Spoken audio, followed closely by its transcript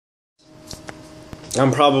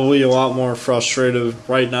I'm probably a lot more frustrated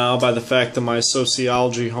right now by the fact that my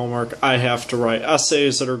sociology homework, I have to write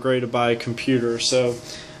essays that are graded by a computer. So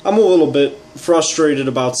I'm a little bit frustrated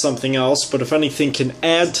about something else, but if anything can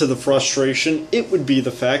add to the frustration, it would be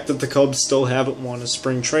the fact that the Cubs still haven't won a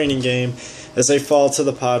spring training game as they fall to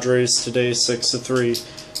the Padres today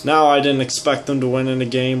 6-3. Now, I didn't expect them to win in a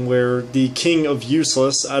game where the king of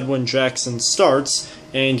useless, Edwin Jackson, starts,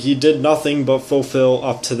 and he did nothing but fulfill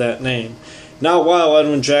up to that name. Now, while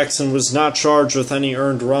Edwin Jackson was not charged with any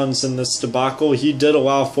earned runs in this debacle, he did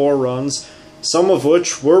allow 4 runs, some of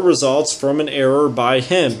which were results from an error by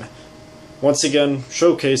him. Once again,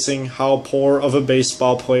 showcasing how poor of a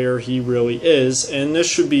baseball player he really is, and this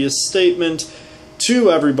should be a statement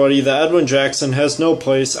to everybody that Edwin Jackson has no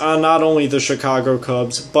place on not only the Chicago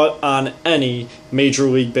Cubs, but on any Major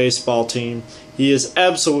League Baseball team. He is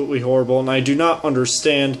absolutely horrible, and I do not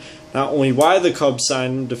understand not only why the Cubs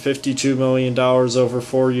signed him to $52 million over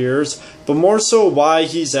 4 years, but more so why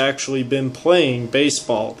he's actually been playing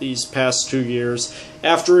baseball these past 2 years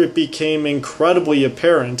after it became incredibly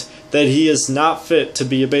apparent that he is not fit to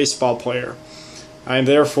be a baseball player. I am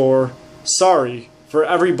therefore sorry for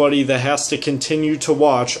everybody that has to continue to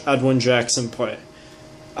watch Edwin Jackson play.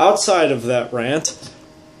 Outside of that rant,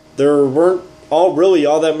 there weren't all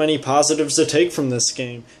that many positives to take from this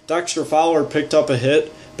game. Dexter Fowler picked up a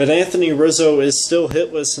hit, but Anthony Rizzo is still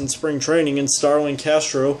hitless in spring training, and Starlin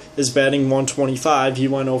Castro is batting .125. He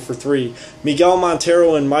went 0 for 3. Miguel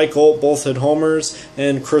Montero and Mike Holt both hit homers,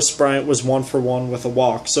 and Chris Bryant was 1 for 1 with a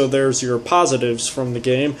walk. So there's your positives from the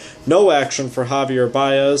game. No action for Javier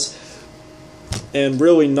Baez, and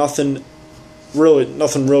nothing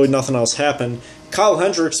else happened. Kyle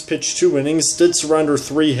Hendricks pitched 2 innings, did surrender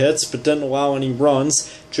 3 hits, but didn't allow any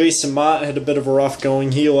runs. Jason Mott had a bit of a rough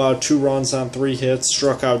going. He allowed 2 runs on 3 hits,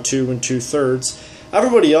 struck out 2 2/3.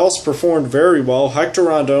 Everybody else performed very well. Hector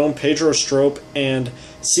Rondon, Pedro Strop, and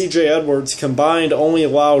C.J. Edwards combined only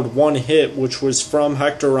allowed 1 hit, which was from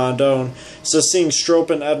Hector Rondon. So seeing Strop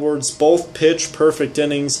and Edwards both pitch perfect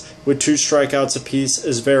innings with 2 strikeouts apiece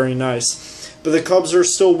is very nice. But the Cubs are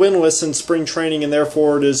still winless in spring training, and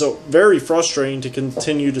therefore it is very frustrating to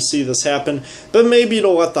continue to see this happen. But maybe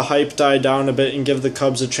it'll let the hype die down a bit and give the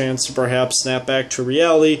Cubs a chance to perhaps snap back to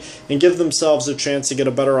reality and give themselves a chance to get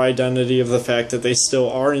a better identity of the fact that they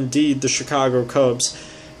still are indeed the Chicago Cubs.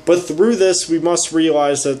 But through this, we must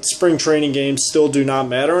realize that spring training games still do not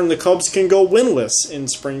matter, and the Cubs can go winless in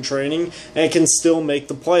spring training and can still make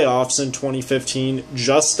the playoffs in 2015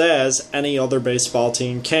 just as any other baseball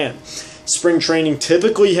team can. Spring training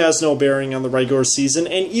typically has no bearing on the regular season,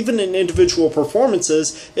 and even in individual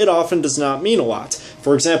performances, it often does not mean a lot.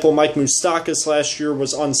 For example, Mike Moustakas last year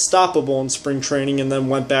was unstoppable in spring training and then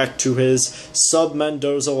went back to his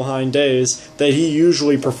sub-Mendoza line days that he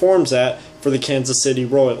usually performs at for the Kansas City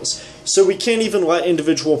Royals. So we can't even let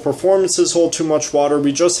individual performances hold too much water.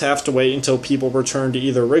 We just have to wait until people return to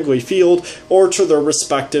either Wrigley Field or to their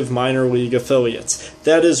respective minor league affiliates.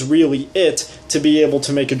 That is really it to be able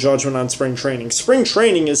to make a judgment on spring training. Spring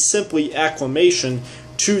training is simply acclimation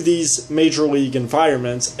to these major league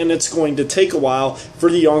environments, and it's going to take a while for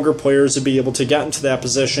the younger players to be able to get into that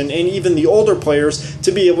position, and even the older players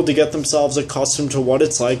to be able to get themselves accustomed to what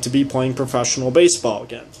it's like to be playing professional baseball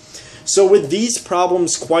again. So with these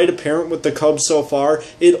problems quite apparent with the Cubs so far,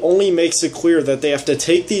 it only makes it clear that they have to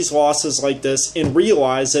take these losses like this and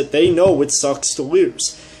realize that they know it sucks to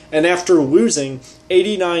lose. And after losing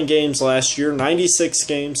 89 games last year, 96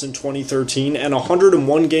 games in 2013, and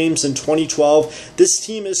 101 games in 2012, this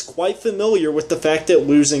team is quite familiar with the fact that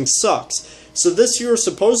losing sucks. So this year is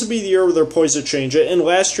supposed to be the year where they're poised to change it, and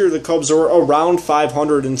last year the Cubs were around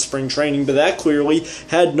 500 in spring training, but that clearly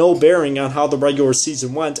had no bearing on how the regular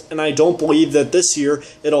season went, and I don't believe that this year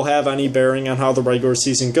it'll have any bearing on how the regular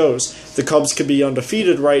season goes. The Cubs could be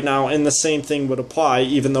undefeated right now, and the same thing would apply,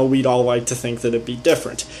 even though we'd all like to think that it'd be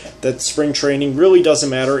different. That spring training really doesn't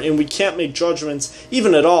matter, and we can't make judgments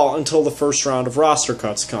even at all until the first round of roster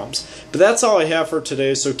cuts comes. But that's all I have for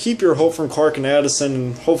today, so keep your hope from Clark and Addison,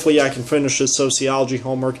 and hopefully I can finish this sociology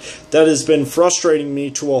homework that has been frustrating me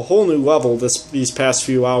to a whole new level these past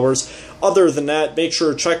few hours. Other than that, make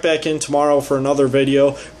sure to check back in tomorrow for another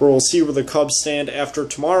video where we'll see where the Cubs stand after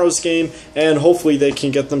tomorrow's game, and hopefully they can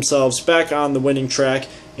get themselves back on the winning track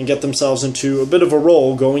and get themselves into a bit of a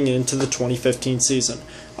roll going into the 2015 season.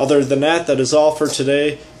 Other than that, that is all for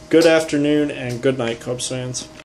today. Good afternoon and good night, Cubs fans.